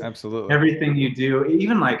 Yeah, just absolutely. Everything you do,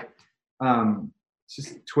 even like,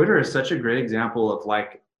 just Twitter is such a great example of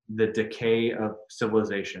like the decay of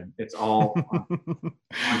civilization. It's all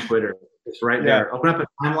on Twitter. It's right there. Open up a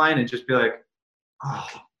timeline and just be like, oh,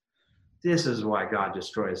 this is why God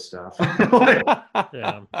destroys stuff. Okay,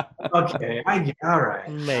 all right.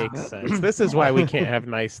 Makes sense. This is why we can't have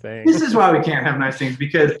nice things. This is why we can't have nice things,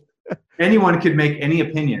 because anyone could make any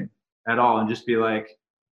opinion at all and just be like,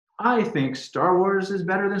 I think Star Wars is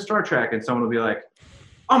better than Star Trek. And someone will be like,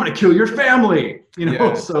 I'm going to kill your family.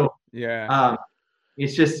 So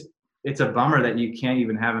it's a bummer that you can't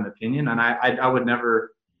even have an opinion. And I would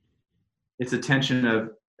never, it's a tension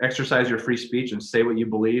of exercise your free speech and say what you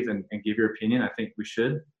believe and give your opinion. I think we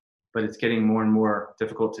should, but it's getting more and more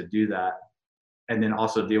difficult to do that. And then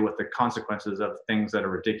also deal with the consequences of things that are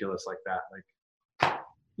ridiculous like that. Like,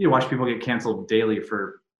 you watch people get canceled daily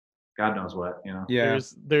for God knows what, Yeah.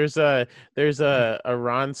 There's a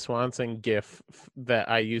Ron Swanson gif that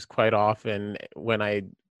I use quite often when I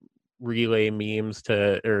relay memes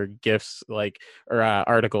or gifs or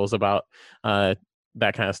articles about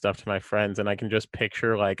that kind of stuff to my friends, and I can just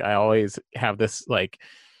picture, like, I always have this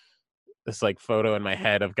photo in my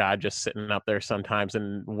head of God just sitting up there sometimes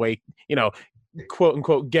and quote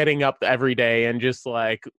unquote getting up every day and just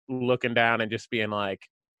like looking down and just being like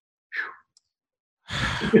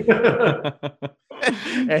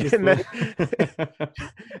and then,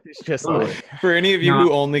 it's just like, for any of you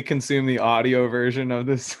who only consume the audio version of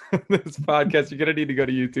this this podcast, you're gonna need to go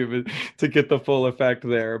to YouTube to get the full effect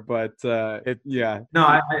there. But yeah, no,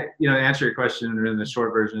 I to answer your question in the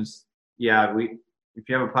short version is, yeah, if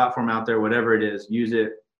you have a platform out there, whatever it is, use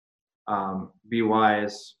it, be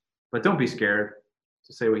wise, but don't be scared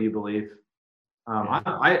to say what you believe.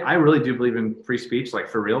 I really do believe in free speech, like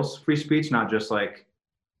for reals free speech, not just like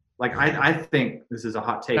I think this is a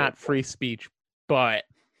hot take. Not free speech, but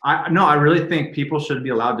I really think people should be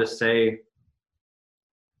allowed to say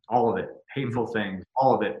all of it, hateful things,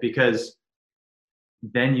 all of it, because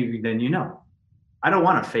then you know. I don't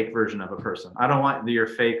want a fake version of a person. I don't want your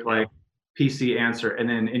fake like PC answer, and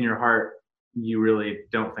then in your heart you really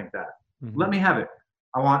don't think that. Let me have it.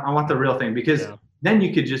 I want the real thing, because then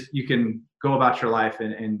you can go about your life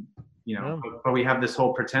and but we have this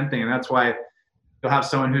whole pretend thing, and that's why you'll have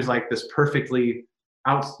someone who's like this perfectly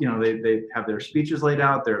out, they have their speeches laid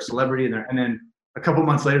out, they're a celebrity, and then a couple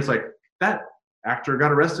months later it's like, that actor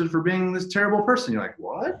got arrested for being this terrible person. You're like,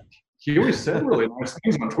 what? He always said really nice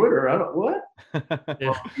things on Twitter. What?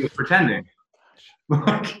 Well, he was pretending.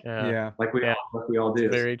 like we all do.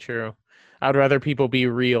 It's very true. I'd rather people be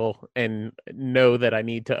real and know that I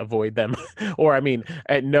need to avoid them, or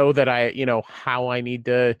know that how I need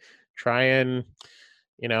to try and,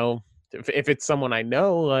 if it's someone I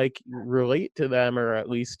know, like relate to them, or at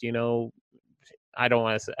least, I don't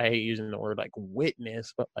want to say, I hate using the word like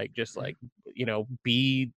witness, but like just like,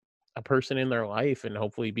 be a person in their life and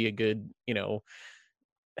hopefully be a good,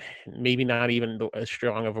 maybe not even as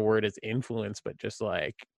strong of a word as influence, but just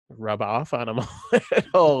like rub off on them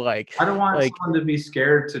all. Like, I don't want someone to be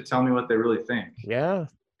scared to tell me what they really think. Yeah.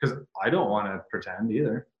 Because I don't want to pretend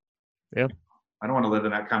either. Yeah. I don't want to live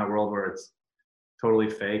in that kind of world where it's totally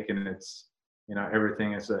fake and it's,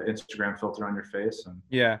 everything is an Instagram filter on your face. And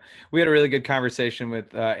yeah, we had a really good conversation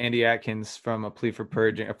with Andy Atkins from A Plea for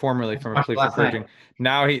Purging, formerly from A Plea for Purging.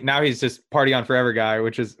 Now he's just party on forever guy,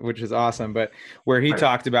 which is awesome. But where he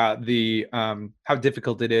talked about the how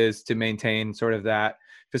difficult it is to maintain sort of that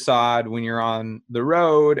facade when you're on the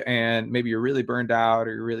road and maybe you're really burned out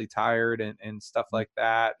or you're really tired and stuff like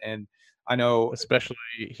that. And I know, especially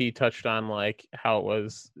he touched on like how it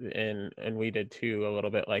was and we did too a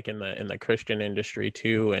little bit, like in the Christian industry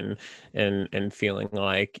too, and feeling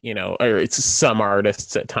like, or it's some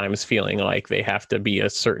artists at times feeling like they have to be a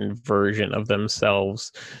certain version of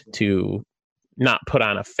themselves to not put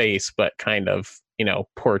on a face, but kind of,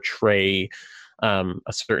 portray a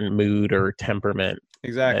certain mood or temperament,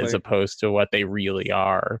 exactly, as opposed to what they really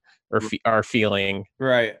are or are feeling.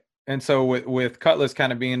 Right. And so with Cutlass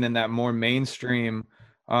kind of being in that more mainstream,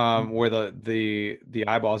 where the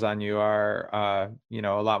eyeballs on you are, a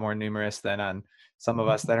lot more numerous than on some of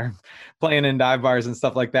us that are playing in dive bars and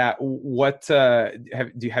stuff like that. What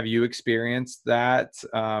have you experienced that,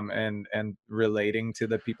 and relating to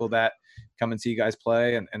the people that come and see you guys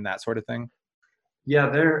play and that sort of thing?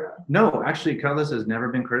 Yeah, actually, Cutlass has never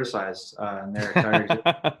been criticized in their entire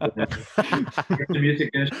existence. The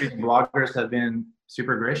music industry and bloggers have been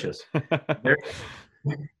super gracious.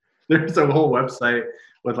 There's a whole website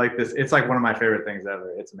with like this. It's like one of my favorite things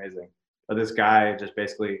ever. It's amazing. But this guy just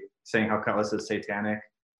basically saying how Cutlass is satanic,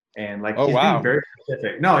 and like he's being very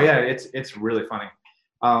specific. No, yeah, it's really funny.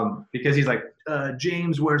 Because he's like,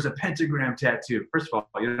 James wears a pentagram tattoo. First of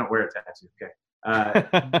all, you don't wear a tattoo, okay?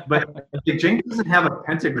 But James doesn't have a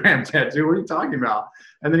pentagram tattoo. What are you talking about?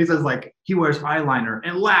 And then he says like he wears eyeliner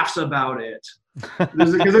and laughs about it.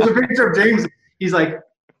 Because there's a picture of James. He's like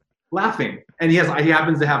laughing, and he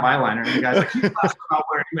happens to have eyeliner. And the guy's like, he laughs about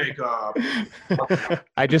wearing makeup.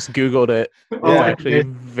 I just Googled it. It's actually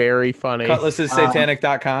very funny.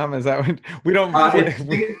 Cutlasssatanic.com. Is that what we don't? No,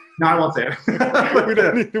 I won't say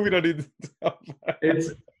it. we don't need to tell that. It's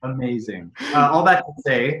amazing. All that to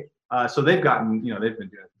say. So they've gotten, they've been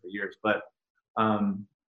doing it for years, but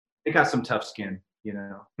they got some tough skin,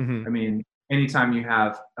 Mm-hmm. I mean, anytime you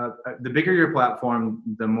have, the bigger your platform,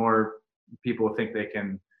 the more people think they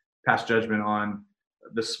can pass judgment on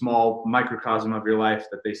the small microcosm of your life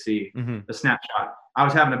that they see, the snapshot. I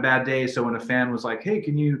was having a bad day, so when a fan was like, hey,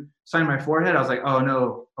 can you sign my forehead? I was like, oh,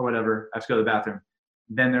 no, or whatever. I have to go to the bathroom.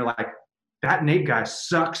 Then they're like, that Nate guy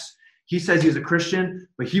sucks. He says he's a Christian,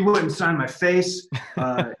 but he wouldn't sign my face.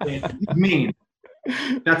 And he's mean.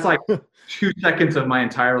 That's like 2 seconds of my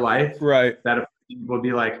entire life. Right. That will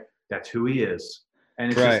be like, that's who he is.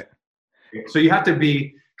 And it's right. So you have to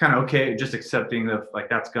be kind of okay, just accepting of like,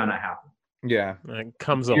 that's going to happen. Yeah. It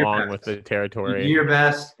comes Do your along with best. the You territory. do your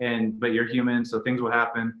best, but you're human, so things will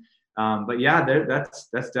happen. But yeah, that's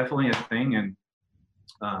definitely a thing. And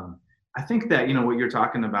I think that, what you're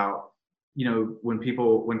talking about,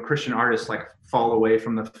 when Christian artists like fall away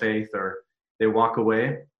from the faith or they walk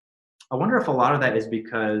away, I wonder if a lot of that is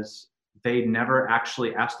because they never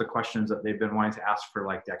actually ask the questions that they've been wanting to ask for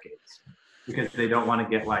like decades, because they don't want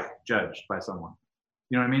to get like judged by someone.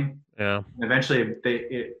 You know what I mean? Yeah. And eventually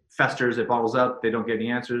it festers, it bottles up, they don't get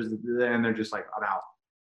any answers, and they're just like, I'm out.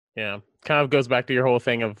 Yeah. Kind of goes back to your whole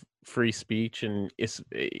thing of free speech, and is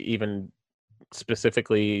even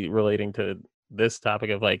specifically relating to this topic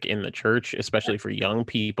of like in the church, especially for young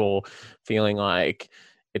people, feeling like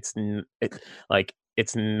it's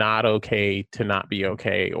not okay to not be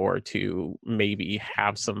okay, or to maybe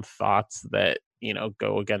have some thoughts that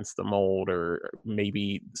go against the mold, or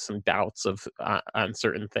maybe some doubts of on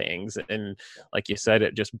certain things, and like you said,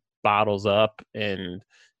 it just bottles up, and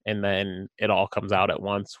then it all comes out at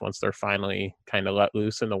once they're finally kind of let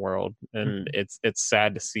loose in the world. And it's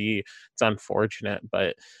sad to see. It's unfortunate,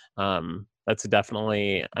 but that's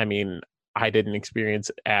definitely, I mean, I didn't experience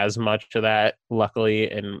as much of that,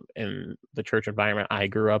 luckily, in the church environment I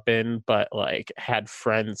grew up in, but like had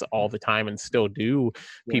friends all the time, and still do,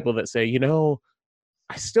 people that say,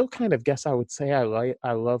 I still kind of guess I would say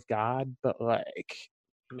I love God, but like,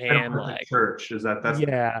 man, like, church that's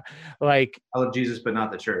yeah, like, I love Jesus but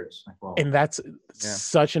not the church. Like, well, and that's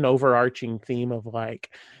such an overarching theme of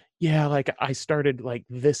like, yeah, like I started, like,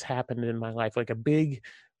 this happened in my life, like a big,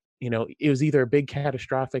 it was either a big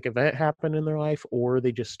catastrophic event happened in their life, or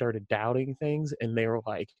they just started doubting things, and they were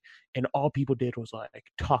like, and all people did was like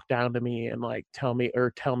talk down to me and like tell me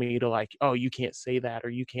to like, oh, you can't say that,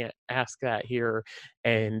 or you can't ask that here.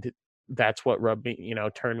 And that's what rubbed me,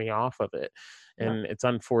 turned me off of it. And it's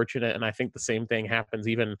unfortunate. And I think the same thing happens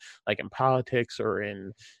even like in politics, or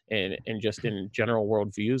in just in general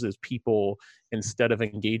worldviews, is people, instead of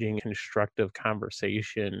engaging in constructive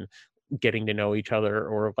conversation, getting to know each other,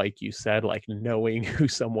 or like you said, like knowing who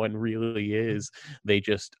someone really is, they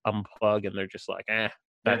just unplug, and they're just like,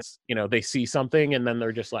 that's, they see something, and then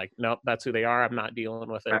they're just like, nope, that's who they are, I'm not dealing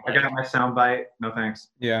with it. I got my sound bite, no thanks.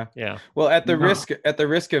 Yeah. Yeah. Well, at the risk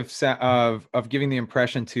of giving the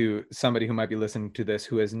impression to somebody who might be listening to this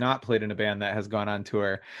who has not played in a band that has gone on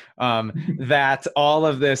tour, that all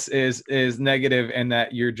of this is negative, and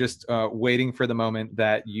that you're just waiting for the moment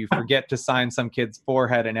that you forget to sign some kid's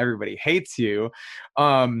forehead and everybody hates you.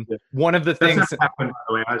 One of the things that's not happened, by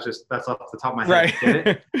the way. That's off the top of my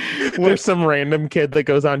head. Right. There's some random kid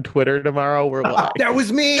that goes on Twitter tomorrow where like, that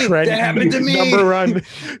was me. That happened to me.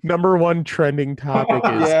 Number one trending topic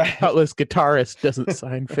is Cutlass guitarist doesn't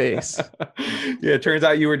sign face. Yeah, it turns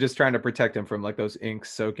out you were just trying to protect him from like those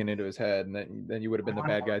inks soaking into his head, and then you would have been the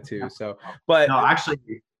bad guy too. So, but no, actually,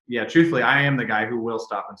 yeah, truthfully, I am the guy who will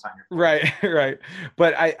stop and sign your right.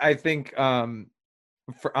 But I think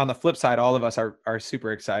on the flip side, all of us are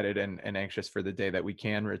super excited and anxious for the day that we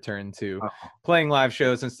can return to playing live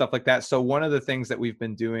shows and stuff like that. So one of the things that we've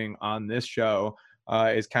been doing on this show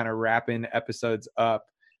is kind of wrapping episodes up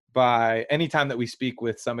by anytime that we speak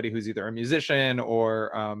with somebody who's either a musician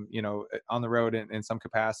or on the road in some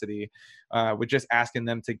capacity, with just asking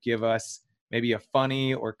them to give us maybe a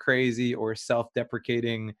funny or crazy or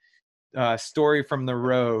self-deprecating story from the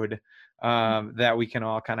road, that we can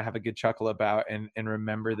all kind of have a good chuckle about and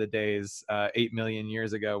remember the days 8 million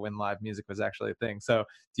years ago when live music was actually a thing. So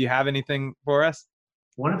do you have anything for us?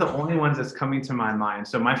 One of the only ones that's coming to my mind.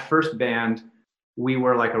 So my first band, we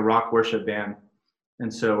were like a rock worship band.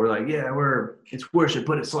 And so we're like, yeah, it's worship,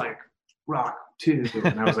 but it's like rock too.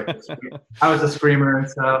 And I was like, I was a screamer and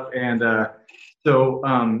stuff. And so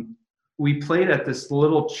we played at this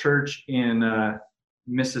little church in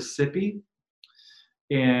Mississippi.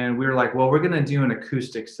 And we were like, well, we're going to do an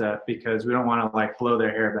acoustic set because we don't want to like blow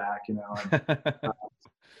their hair back,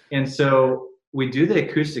 And so we do the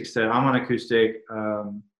acoustic set. I'm on acoustic,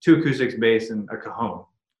 2 acoustics, bass, and a cajon.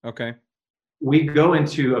 Okay. We go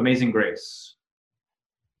into Amazing Grace.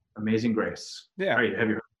 Amazing Grace. Yeah. Have you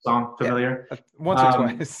heard the song? Familiar? Yeah. Once or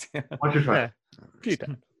twice. Once or twice. Yeah.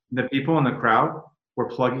 The people in the crowd were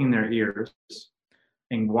plugging their ears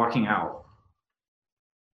and walking out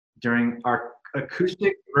during our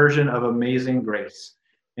acoustic version of Amazing Grace.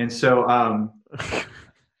 And so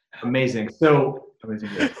amazing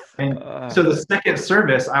Grace. And so the second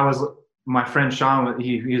service, my friend Sean,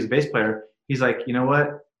 he was a bass player. He's like, you know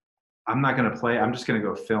what, I'm not going to play, I'm just going to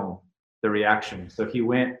go film the reaction. So he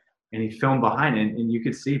went and he filmed behind it, and you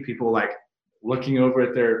could see people like looking over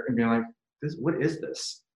at their and being like, what is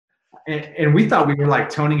this? And we thought we were like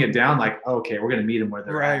toning it down, like, oh, okay, we're going to meet them where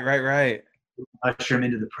they're at. Right. usher him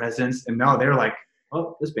into the presence. And no, they're like,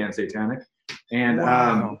 oh, this band's satanic. And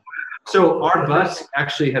Wow. so our bus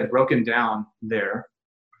actually had broken down there.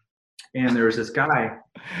 And there was this guy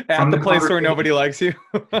at the place where nobody likes you.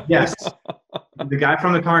 Yes. The guy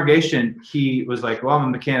from the congregation, he was like, well, I'm a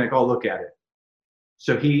mechanic. I'll look at it.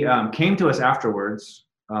 So he came to us afterwards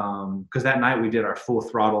because that night we did our full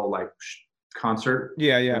throttle like concert.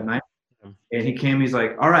 Yeah. That night. And he came, he's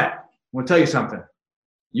like, all right, I'm going to tell you something.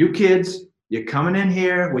 You kids, you're coming in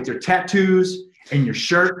here with your tattoos and your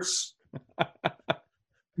shirts.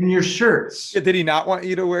 In your shirts. Did he not want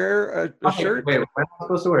you to wear a shirt? Wait, am I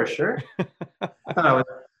supposed to wear a shirt? I thought I was.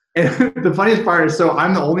 And the funniest part is, so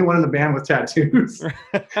I'm the only one in the band with tattoos.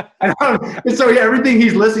 And so everything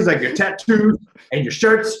he's listing is like your tattoos and your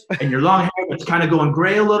shirts and your long hair that's kind of going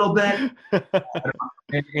gray a little bit,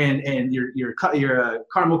 and your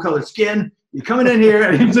caramel colored skin. You're coming in here,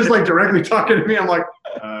 and he's just like directly talking to me. I'm like,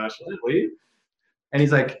 should I leave? And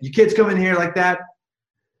he's like, you kids come in here like that.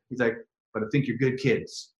 He's like, but I think you're good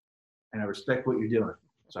kids, and I respect what you're doing.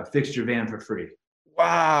 So I fixed your van for free.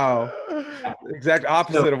 Wow. Exact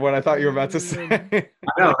opposite of what I thought you were about to say. I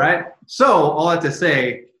know, right? So all I have to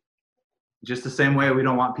say, just the same way we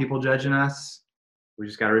don't want people judging us, we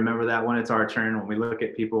just got to remember that when it's our turn, when we look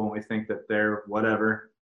at people and we think that they're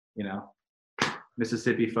whatever,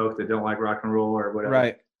 Mississippi folk that don't like rock and roll or whatever.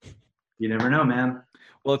 Right. You never know, man.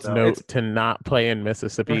 Well, it's to not play in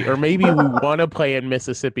Mississippi, or maybe we want to play in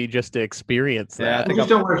Mississippi just to experience that. Yeah, I think just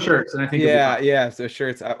don't wear shirts, and I think so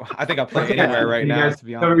shirts. I think I'll play anywhere right now. To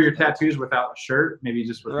be honest, cover your tattoos without a shirt, maybe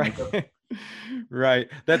just with makeup. Right.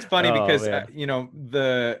 That's funny because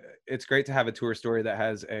it's great to have a tour story that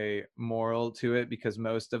has a moral to it, because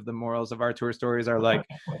most of the morals of our tour stories are like,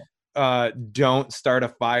 don't start a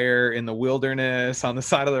fire in the wilderness on the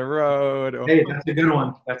side of the road. Or, hey, that's a good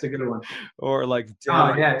one. That's a good one. Or like,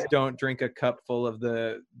 don't drink a cup full of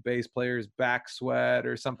the bass player's back sweat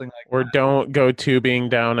or something like that. Or don't go tubing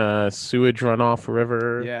down a sewage runoff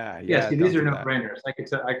river. Yeah. See, these are no-brainers. I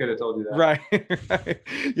could have told you that. Right.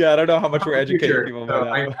 Yeah, I don't know how much we're educating people about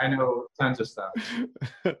that. I know tons of stuff.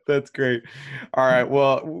 That's great. All right.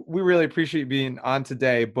 Well, we really appreciate you being on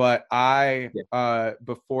today, but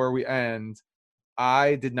before we end,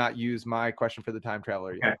 I did not use my question for the time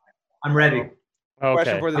traveler yet. Okay. I'm ready.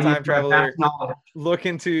 Question for the time traveler: look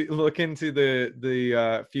into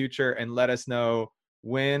the future and let us know,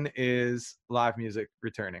 when is live music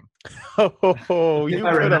returning. Oh, you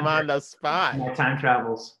put him on the spot. My time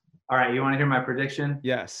travels. All right, you want to hear my prediction?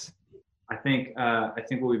 Yes. I think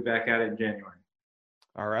we'll be back at it in January.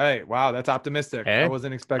 All right. Wow, that's optimistic. Okay. I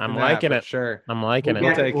wasn't expecting I'm that. liking it. Sure. I'm liking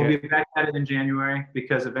it. We'll be back at it in January,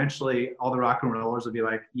 because eventually all the rock and rollers will be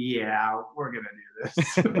like, yeah, we're going to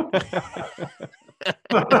do this.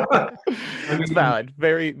 It's valid.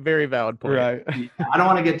 Very, very valid point. Right. I don't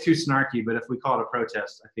want to get too snarky, but if we call it a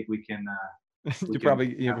protest, I think we can. You probably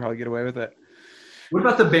get away with it. What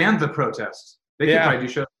about the band, The Protest? They could probably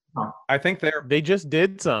do shows. I think they just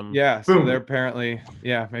did some. Yeah, so they're apparently,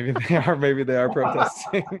 maybe they are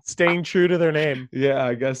protesting. Staying true to their name. Yeah,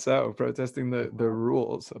 I guess so. Protesting the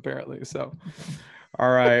rules, apparently. So,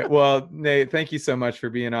 all right. Well, Nate, thank you so much for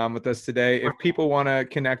being on with us today. If people want to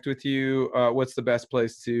connect with you, what's the best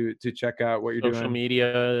place to check out what you're doing? Social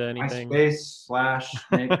media, anything?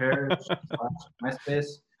 MySpace/Nate Parrish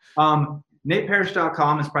 /MySpace.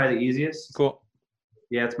 NateParrish.com is probably the easiest. Cool.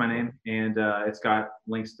 Yeah, it's my name, and it's got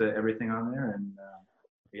links to everything on there, and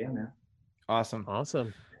yeah, man. Awesome.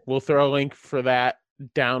 We'll throw a link for that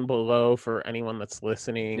down below for anyone that's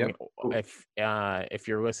listening. Yep. If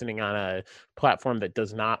you're listening on a platform that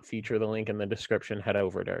does not feature the link in the description, head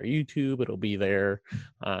over to our YouTube. It'll be there,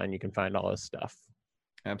 and you can find all this stuff.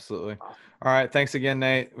 Absolutely. All right. Thanks again,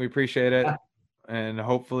 Nate. We appreciate it. And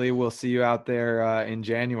hopefully we'll see you out there in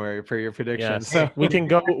January for your predictions. Yes. So we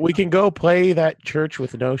can go play that church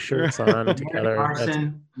with no shirts on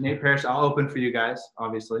together. Nate Parrish, I'll open for you guys,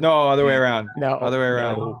 obviously. No, other way around. No.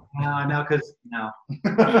 Because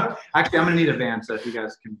actually I'm gonna need a band, so if you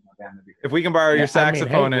guys can band the if we can borrow your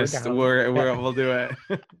saxophonist, we'll do it.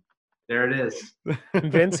 There it is.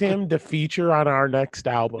 Convince him to feature on our next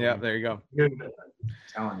album. Yeah, there you go. Good. I'm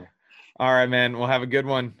telling you. All right, man. We'll have a good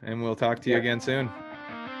one, and we'll talk to you again soon.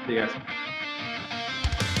 See you guys.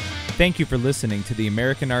 Thank you for listening to the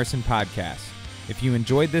American Arson Podcast. If you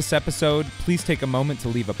enjoyed this episode, please take a moment to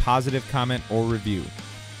leave a positive comment or review.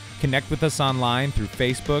 Connect with us online through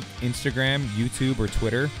Facebook, Instagram, YouTube, or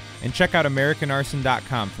Twitter, and check out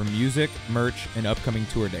AmericanArson.com for music, merch, and upcoming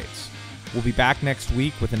tour dates. We'll be back next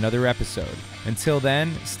week with another episode. Until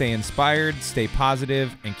then, stay inspired, stay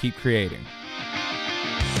positive, and keep creating.